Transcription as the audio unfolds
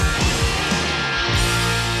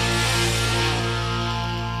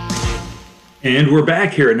And we're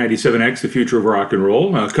back here at 97X, the future of rock and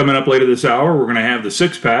roll. Coming up later this hour, we're going to have the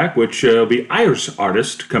Six Pack, which will be Irish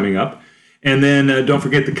Artist coming up. And then don't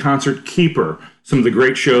forget the Concert Keeper. Some of the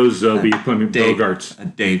great shows will be playing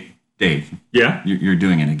Bogarts. Dave. Yeah? You're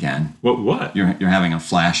doing it again. What? You're having a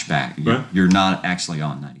flashback. You're not actually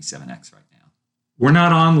on 97X right now. We're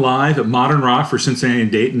not on live at Modern Rock for Cincinnati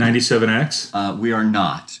and Dayton 97X? We are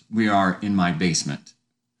not. We are in my basement.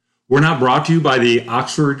 We're not brought to you by the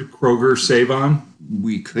Oxford Kroger Save-On?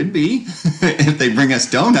 We could be, if they bring us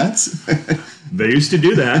donuts. They used to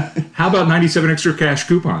do that. How about 97 extra cash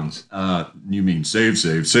coupons? You mean save.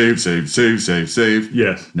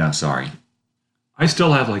 Yes. No, sorry. I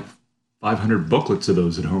still have like 500 booklets of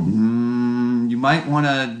those at home. You might want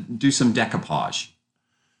to do some decoupage.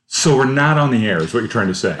 So we're not on the air, is what you're trying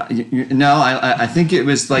to say? No, I think it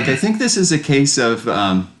was like, I think this is a case of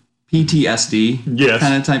PTSD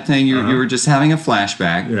kind of type thing. You were just having a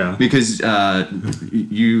flashback because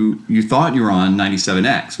you thought you were on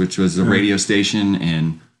 97X, which was a radio station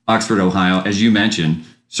in Oxford, Ohio, as you mentioned,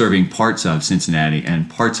 serving parts of Cincinnati and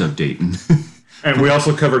parts of Dayton. And we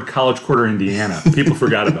also covered College Quarter, Indiana. People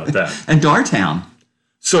forgot about that. And Dartown.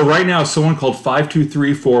 So right now, someone called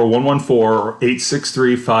 523-4114 or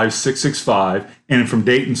 863-5665, and from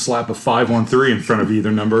Dayton slap a 513 in front of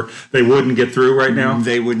either number, they wouldn't get through right now?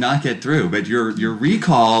 They would not get through, but your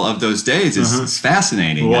recall of those days is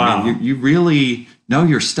fascinating. Wow. I mean, you really know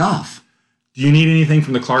your stuff. Do you need anything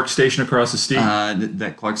from the Clark station across the street?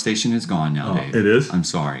 That Clark station is gone now, Dave. It is? I'm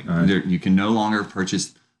sorry. Right. You can no longer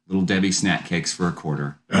purchase Little Debbie snack cakes for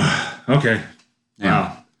 $0.25. Okay. Yeah.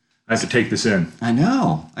 Wow. I have to take this in. I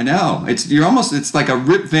know. It's like a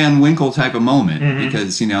Rip Van Winkle type of moment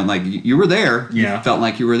because, like you were there. Yeah. You felt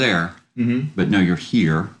like you were there. But no, you're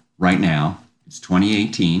here right now. It's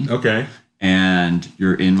 2018. Okay. And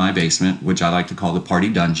you're in my basement, which I like to call the party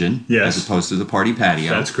dungeon. Yes. As opposed to the party patio.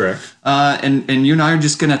 That's correct. And you and I are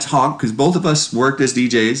just going to talk because both of us worked as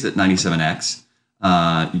DJs at 97X.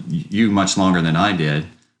 You much longer than I did.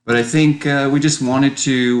 But I think we just wanted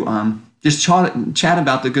to just chat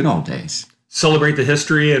about the good old days. Celebrate the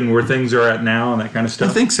history and where things are at now and that kind of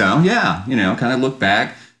stuff? I think so, yeah. Kind of look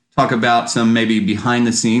back, talk about some maybe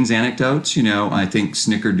behind-the-scenes anecdotes. I think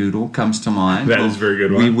Snickerdoodle comes to mind. That is a very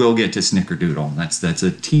good one. We will get to Snickerdoodle. That's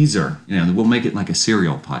a teaser. We'll make it like a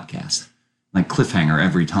serial podcast, like cliffhanger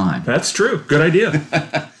every time. That's true. Good idea.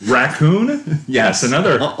 Raccoon? Yes. That's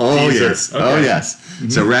another teaser. Yes. Okay. Oh, yes.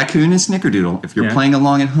 So Raccoon and Snickerdoodle, if you're playing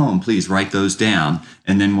along at home, please write those down,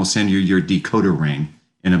 and then we'll send you your decoder ring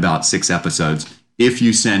in about 6 episodes if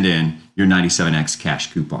you send in your 97X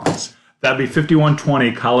cash coupons. That'd be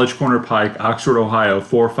 5120 College Corner Pike, Oxford, Ohio,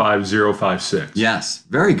 45056. Yes.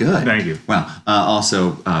 Very good. Thank you. Well,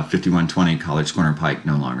 also 5120 College Corner Pike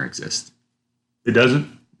no longer exists. It doesn't?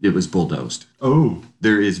 It was bulldozed. Oh.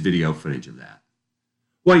 There is video footage of that.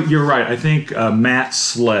 Wait, you're right. I think Matt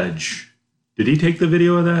Sledge. Did he take the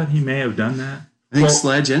video of that? He may have done that. I think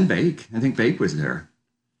Sledge and Bake. I think Bake was there.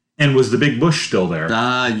 And was the big bush still there?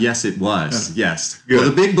 Yes, it was. Yes. Good. Well,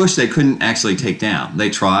 the big bush they couldn't actually take down.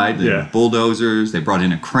 They tried. The bulldozers. They brought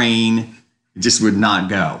in a crane. It just would not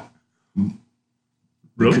go. Really?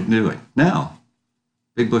 They couldn't do it. No.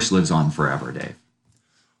 Big Bush lives on forever, Dave.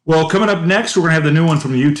 Well, coming up next, we're going to have the new one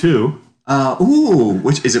from U2.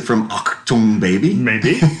 Which is it from Achtung Baby?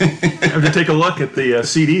 Maybe. I have to take a look at the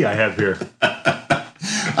CD I have here.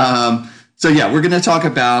 So yeah, we're going to talk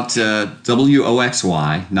about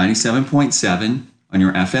WOXY 97.7 on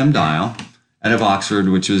your FM dial out of Oxford,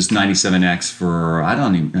 which was 97X for,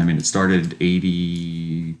 it started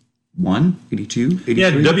 81, 82, 83?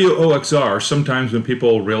 Yeah, WOXR. Sometimes when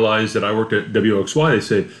people realize that I worked at WOXY, they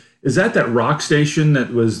say, is that rock station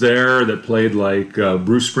that was there that played like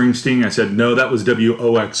Bruce Springsteen? I said, no, that was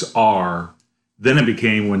WOXR. Then it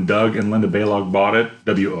became, when Doug and Linda Baylog bought it,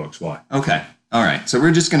 WOXY. Okay. All right. So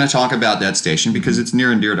we're just going to talk about that station because it's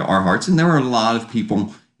near and dear to our hearts. And there were a lot of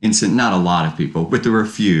people, not a lot of people, but there were a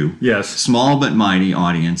few. Yes. Small but mighty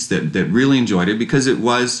audience that really enjoyed it because it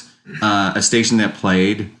was a station that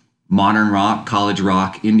played modern rock, college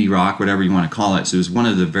rock, indie rock, whatever you want to call it. So it was one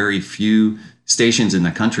of the very few stations in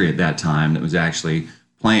the country at that time that was actually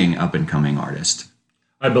playing up-and-coming artists.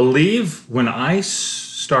 I believe when I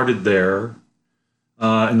started there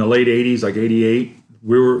in the late 80s, like 88,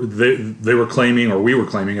 they were claiming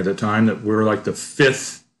at the time that we were like the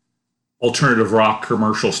 5th alternative rock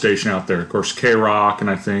commercial station out there. Of course, K-Rock, and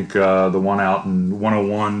I think the one out in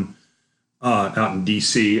 101 out in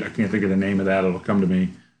D.C., I can't think of the name of that, it'll come to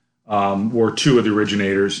me, were two of the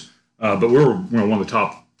originators. But we were one of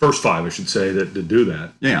the first 5, I should say, that do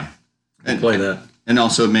that. Yeah. And play that. And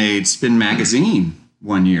also made Spin Magazine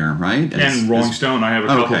one year, right? And Rolling Stone, I have a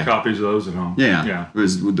couple Okay. copies of those at home. Yeah.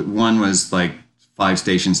 One was like 5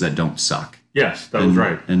 stations that don't suck. Yes, that was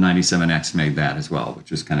right. And 97X made that as well,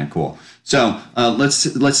 which was kind of cool. So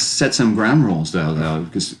let's set some ground rules though,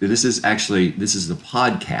 because this is the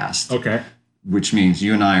podcast. Okay. Which means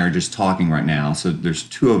you and I are just talking right now. So there's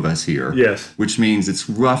 2 of us here. Yes. Which means it's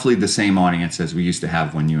roughly the same audience as we used to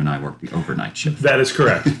have when you and I worked the overnight shift. That is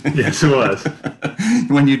correct. Yes, it was.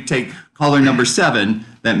 When you take caller number 7,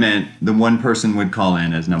 that meant the one person would call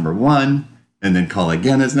in as number 1 and then call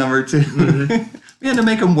again as number 2. Mm-hmm. We had to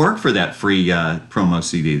make them work for that free promo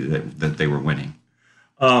CD that they were winning.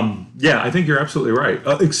 Yeah, I think you're absolutely right.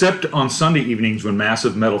 Except on Sunday evenings when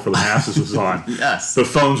Massive Metal for the Masses was on. Yes. The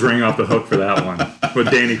phones ring off the hook for that one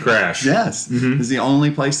with Danny Crash. Yes. Mm-hmm. It's the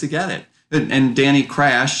only place to get it. And Danny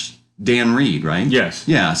Crash, Dan Reed, right? Yes.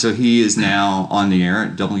 Yeah, so he is now on the air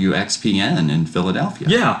at WXPN in Philadelphia.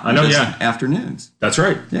 Yeah, I know, Just afternoons. That's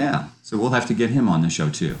right. Yeah, so we'll have to get him on the show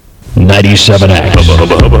too. 97X.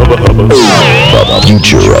 The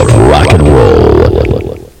future of rock and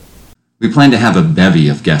roll. We plan to have a bevy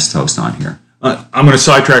of guest hosts on here. I'm going to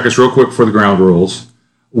sidetrack us real quick for the ground rules.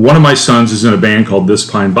 One of my sons is in a band called This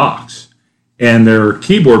Pine Box. And their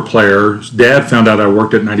keyboard player's dad found out I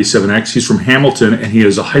worked at 97X. He's from Hamilton, and he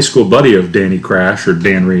is a high school buddy of Danny Crash, or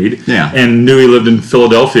Dan Reed. Yeah. And knew he lived in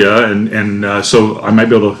Philadelphia, and so I might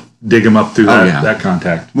be able to dig him up through that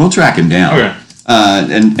contact. We'll track him down. Okay.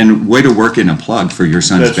 And way to work in a plug for your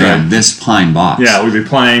son's That's band, right. This Pine Box. Yeah, we'll be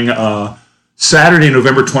playing Saturday,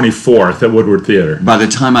 November 24th at Woodward Theater. By the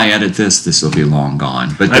time I edit this will be long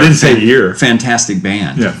gone. But I didn't say year. Fantastic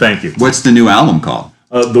band. Yeah, thank you. What's the new album called?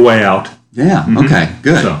 The Way Out. Yeah, okay,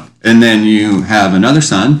 good. So. And then you have another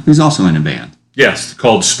son who's also in a band. Yes,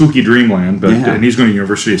 called Spooky Dreamland, and he's going to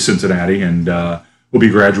University of Cincinnati, and will be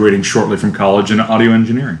graduating shortly from college in audio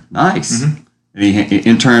engineering. Nice. Mm-hmm. And he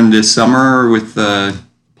interned this summer with A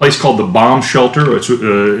place called the Bomb Shelter. It's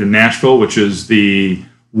in Nashville, which is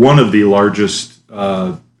one of the largest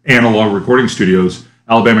analog recording studios.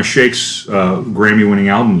 Alabama Shake's Grammy-winning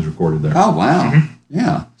album was recorded there. Oh, wow. Mm-hmm.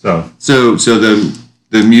 Yeah. So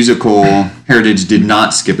the musical heritage did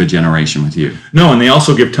not skip a generation with you. No, and they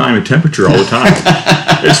also give time and temperature all the time.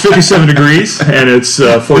 It's 57 degrees, and it's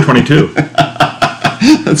 422.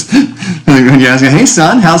 That's when you ask, hey,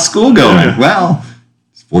 son, how's school going? Yeah. Well,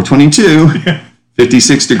 it's 422,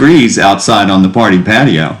 56 degrees outside on the party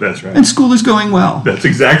patio. That's right. And school is going well. That's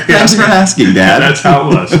exactly Thanks for asking, Dad. That's how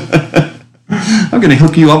it was. I'm going to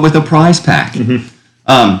hook you up with a prize pack.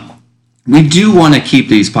 Mm-hmm. We do want to keep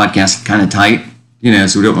these podcasts kind of tight,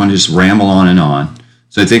 so we don't want to just ramble on and on.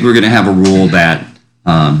 So I think we're going to have a rule that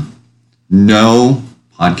no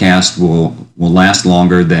podcast will last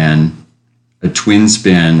longer than a twin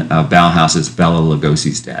spin of Bauhaus's Bela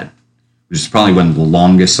Lugosi's Dead, which is probably one of the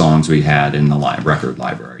longest songs we had in the record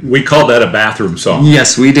library. We called that a bathroom song.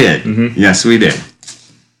 Yes, we did. Mm-hmm. Yes, we did.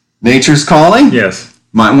 Nature's Calling? Yes.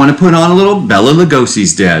 Might want to put on a little Bela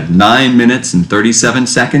Lugosi's Dead. 9 minutes and 37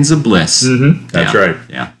 seconds of bliss. Mm-hmm. That's right.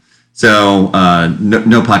 Yeah. So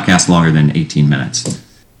no podcast longer than 18 minutes.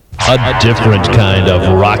 A different kind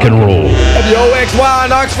of rock and roll. WOXY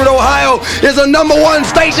in Oxford, Ohio is the #1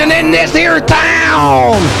 station in this here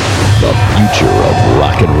town. The future of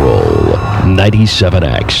rock and roll.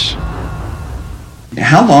 97X.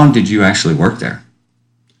 How long did you actually work there?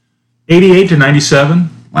 88 to 97.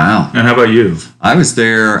 Wow. And how about you? I was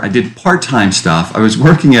there. I did part-time stuff. I was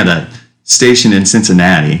working at a station in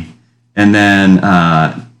Cincinnati, and then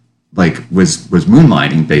was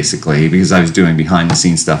moonlighting basically because I was doing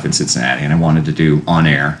behind-the-scenes stuff in Cincinnati, and I wanted to do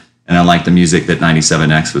on-air, and I liked the music that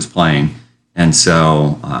 97X was playing, and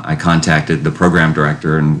so I contacted the program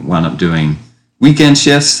director and wound up doing weekend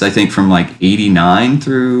shifts, I think from 89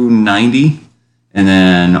 through 90, and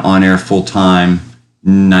then on-air full-time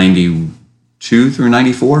 92 through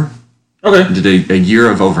 94. Okay. I did a year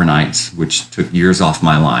of overnights, which took years off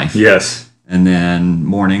my life. Yes. And then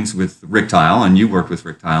mornings with Rick Tile, and you worked with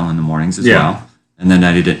Rick Tile in the mornings as Yeah. well. And then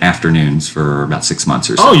I did afternoons for about 6 months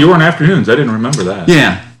or so. Oh, you were in afternoons. I didn't remember that.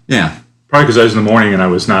 Yeah. Probably because I was in the morning and I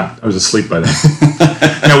was asleep by then.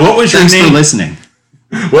 Now, what was your Thanks name? for listening.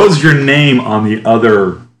 What was your name on the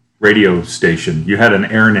other radio station? You had an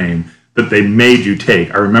air name that they made you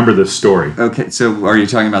take. I remember this story. Okay, so are you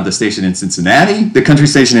talking about the station in Cincinnati, the country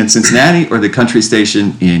station in Cincinnati, or the country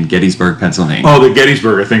station in Gettysburg, Pennsylvania? Oh, the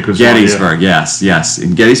Gettysburg, I think was Gettysburg, yes.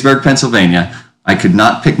 In Gettysburg, Pennsylvania, I could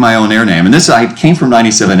not pick my own air name. And I came from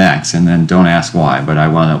 97X, and then don't ask why, but I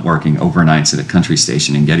wound up working overnights at a country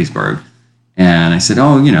station in Gettysburg. And I said,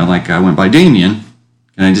 I went by Damien.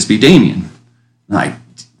 Can I just be Damien?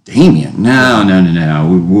 Damien,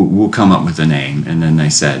 no. We'll come up with a name. And then they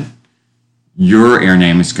said, your air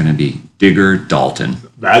name is going to be Digger Dalton.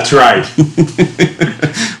 That's right.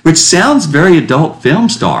 Which sounds very adult film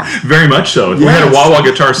star. Very much so. If we had a wah-wah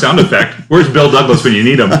guitar sound effect, where's Bill Douglas when you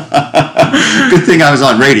need him? Good thing I was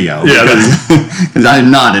on radio. Yeah, because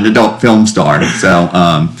I'm not an adult film star. So,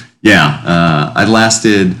 I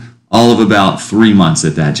lasted all of about 3 months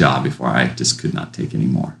at that job before I just could not take any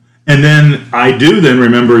more. And then I do then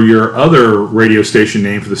remember your other radio station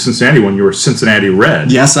name for the Cincinnati one. You were Cincinnati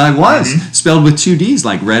Red. Yes, I was. Spelled with 2 D's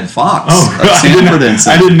like Red Fox. Oh, of Sanford and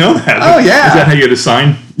Son. I didn't know that. Oh, yeah. Is that how you had to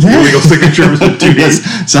sign your legal signature with 2 D's?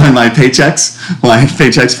 Yes, sign my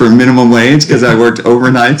paychecks for minimum wage because I worked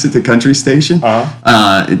overnights at the country station. And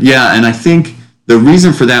I think the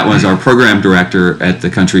reason for that was our program director at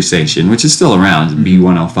the country station, which is still around,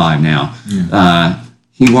 B105 now.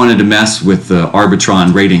 He wanted to mess with the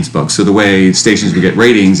Arbitron ratings book. So the way stations would get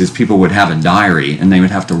ratings is people would have a diary and they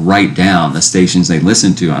would have to write down the stations they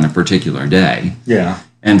listened to on a particular day. Yeah.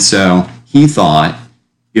 And so he thought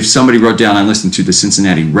if somebody wrote down I listened to the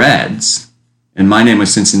Cincinnati Reds and my name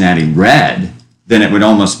was Cincinnati Red, then it would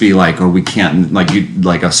almost be like, we can't,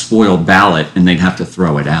 like a spoiled ballot and they'd have to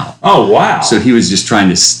throw it out. Oh, wow. So he was just trying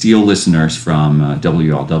to steal listeners from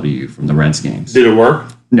WLW, from the Reds games. Did it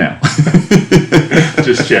work? No.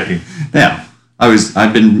 Just checking. Yeah.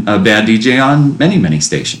 I've been a bad DJ on many, many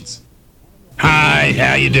stations. Hi,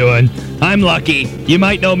 how you doing? I'm Lucky. You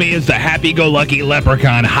might know me as the happy-go-lucky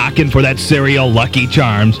leprechaun hawking for that cereal Lucky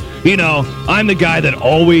Charms. You know, I'm the guy that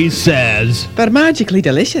always says, "They're magically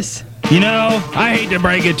delicious." You know, I hate to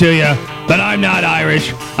break it to you, but I'm not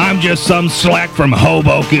Irish. I'm just some slack from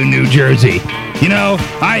Hoboken, New Jersey. You know,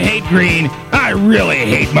 I hate green. I really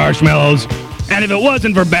hate marshmallows. And if it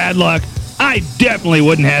wasn't for bad luck, I definitely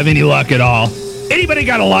wouldn't have any luck at all. Anybody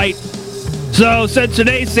got a light? So, since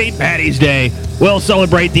today's St. Paddy's Day, we'll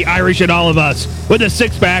celebrate the Irish in all of us with a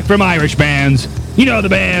 6-pack from Irish bands. You know the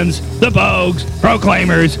bands, the Pogues,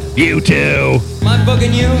 Proclaimers, U2. Am I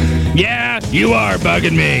bugging you? Yeah, you are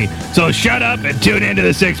bugging me. So shut up and tune into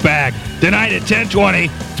the 6-pack. Tonight at 10:20,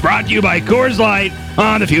 it's brought to you by Coors Light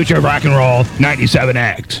on the Future of Rock and Roll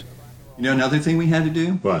 97X. You know another thing we had to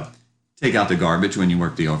do? What? Take out the garbage when you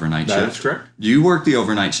work the overnight shift. That's correct. You worked the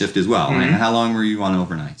overnight shift as well. Mm-hmm. How long were you on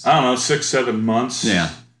overnights? I don't know, 6-7 months.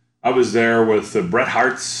 Yeah. I was there with Bret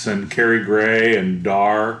Hartz and Kerry Gray and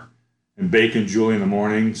Dar and Bacon Julie in the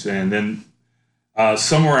mornings. And then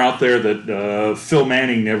somewhere out there that Phil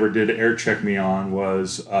Manning never did air check me on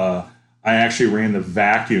was I actually ran the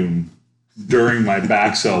vacuum during my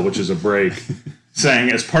back cell, which is a break,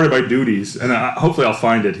 saying as part of my duties, and hopefully I'll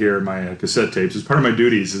find it here in my cassette tapes, as part of my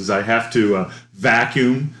duties is I have to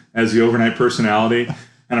vacuum as the overnight personality.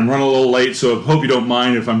 And I'm running a little late, so I hope you don't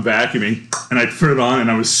mind if I'm vacuuming. And I put it on,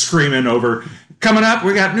 and I was screaming over, "Coming up,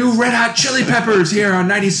 we got new Red Hot Chili Peppers here on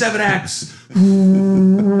 97X."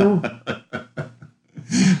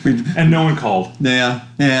 And no one called. Yeah.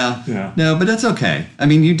 Yeah. No, but that's okay. I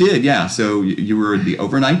mean, you did, yeah. So you were the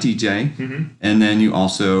overnight DJ, and then you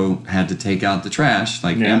also had to take out the trash,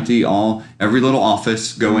 empty every little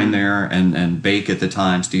office, go in there and bake at the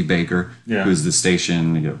time. Steve Baker, who was the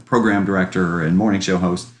station program director and morning show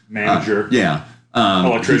host, Manager,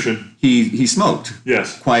 electrician. He smoked,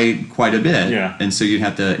 yes, quite a bit, yeah. And so you'd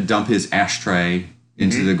have to dump his ashtray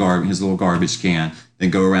into his little garbage can, then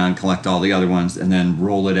go around, collect all the other ones, and then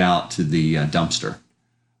roll it out to the dumpster.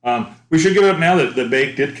 We should give it up now that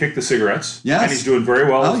Bake did kick the cigarettes. Yes. And he's doing very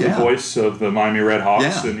well as the voice of the Miami Red Hawks.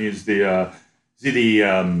 Yeah. And he's the SID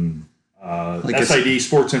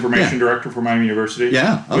Sports Information Director for Miami University.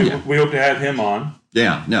 Yeah. We hope to have him on.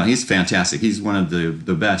 Yeah. No, he's fantastic. He's one of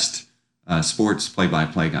the best sports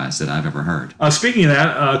play-by-play guys that I've ever heard. Speaking of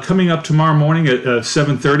that, coming up tomorrow morning at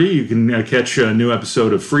 7:30, you can catch a new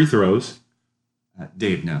episode of Free Throws.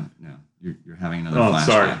 Dave, no. You're having another flashback.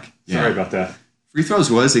 Sorry. Yeah. Sorry about that. Free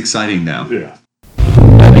Throws was exciting, though. Yeah.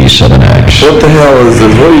 97X. What the hell is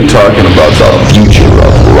this? What are you talking about? The future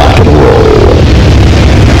of rock and roll.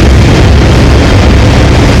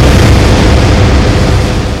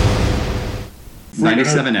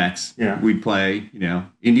 97X. Yeah. We'd play,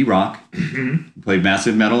 indie rock. We played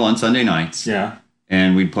massive metal on Sunday nights. Yeah.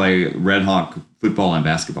 And we'd play Red Hawk football and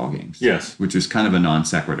basketball games. Yes. Which was kind of a non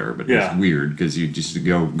sequitur, but it was weird because you just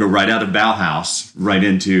go right out of Bauhaus right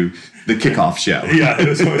into the kickoff show. Yeah, it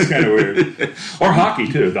was always kind of weird. Or hockey,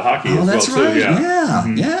 too. The hockey as that's well, right. too. Yeah.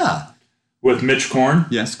 Yeah. With Mitch Korn.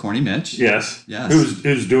 Yes, Corny Mitch. Yes. Yes.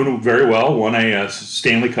 Who's doing very well. Won a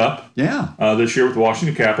Stanley Cup this year with the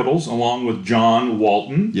Washington Capitals, along with John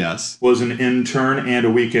Walton. Yes. Was an intern and a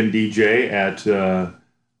weekend DJ at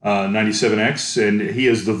 97X, and he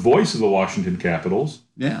is the voice of the Washington Capitals.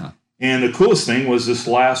 Yeah. And the coolest thing was this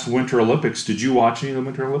last Winter Olympics. Did you watch any of the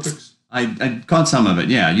Winter Olympics? I caught some of it.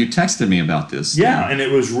 Yeah, you texted me about this. Yeah, and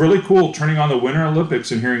it was really cool turning on the Winter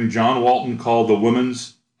Olympics and hearing John Walton call the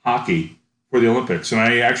women's hockey for the Olympics. And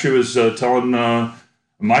I actually was telling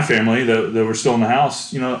my family that we're still in the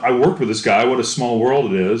house, I worked with this guy. What a small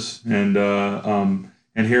world it is. And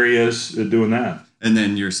here he is doing that. And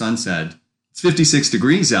then your son said, it's 56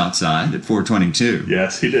 degrees outside at 4:22.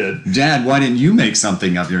 Yes, he did. Dad, why didn't you make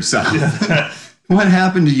something of yourself? What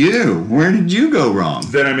happened to you? Where did you go wrong?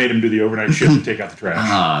 Then I made him do the overnight shift to take out the trash.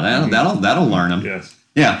 That'll learn him. Yes.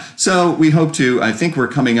 Yeah. So we hope to. I think we're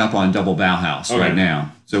coming up on Double Bauhaus right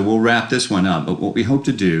now. So we'll wrap this one up. But what we hope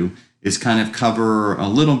to do is kind of cover a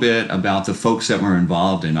little bit about the folks that were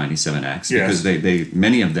involved in 97X, because they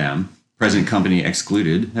many of them, present company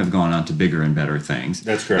excluded, have gone on to bigger and better things.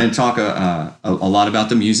 That's correct. And talk a lot about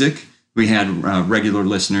the music. We had regular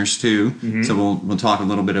listeners too, so we'll talk a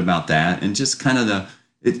little bit about that, and just kind of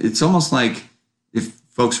it's almost like if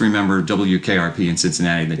folks remember WKRP in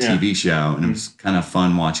Cincinnati, the TV show, and it was kind of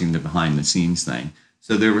fun watching the behind the scenes thing.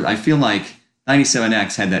 So I feel like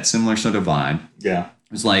 97X had that similar sort of vibe. Yeah,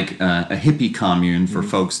 it was like a hippie commune for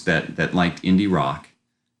folks that liked indie rock,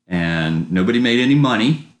 and nobody made any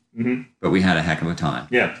money, but we had a heck of a time.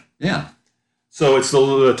 Yeah. So it's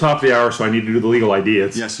the top of the hour, so I need to do the legal ID.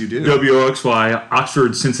 Yes, you do. WOXY,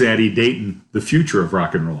 Oxford, Cincinnati, Dayton, the future of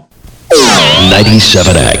rock and roll.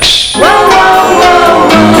 97X. Whoa, whoa, whoa,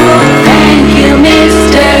 whoa. Thank you,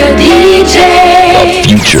 Mr. DJ. The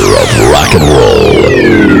future of rock and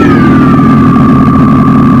roll.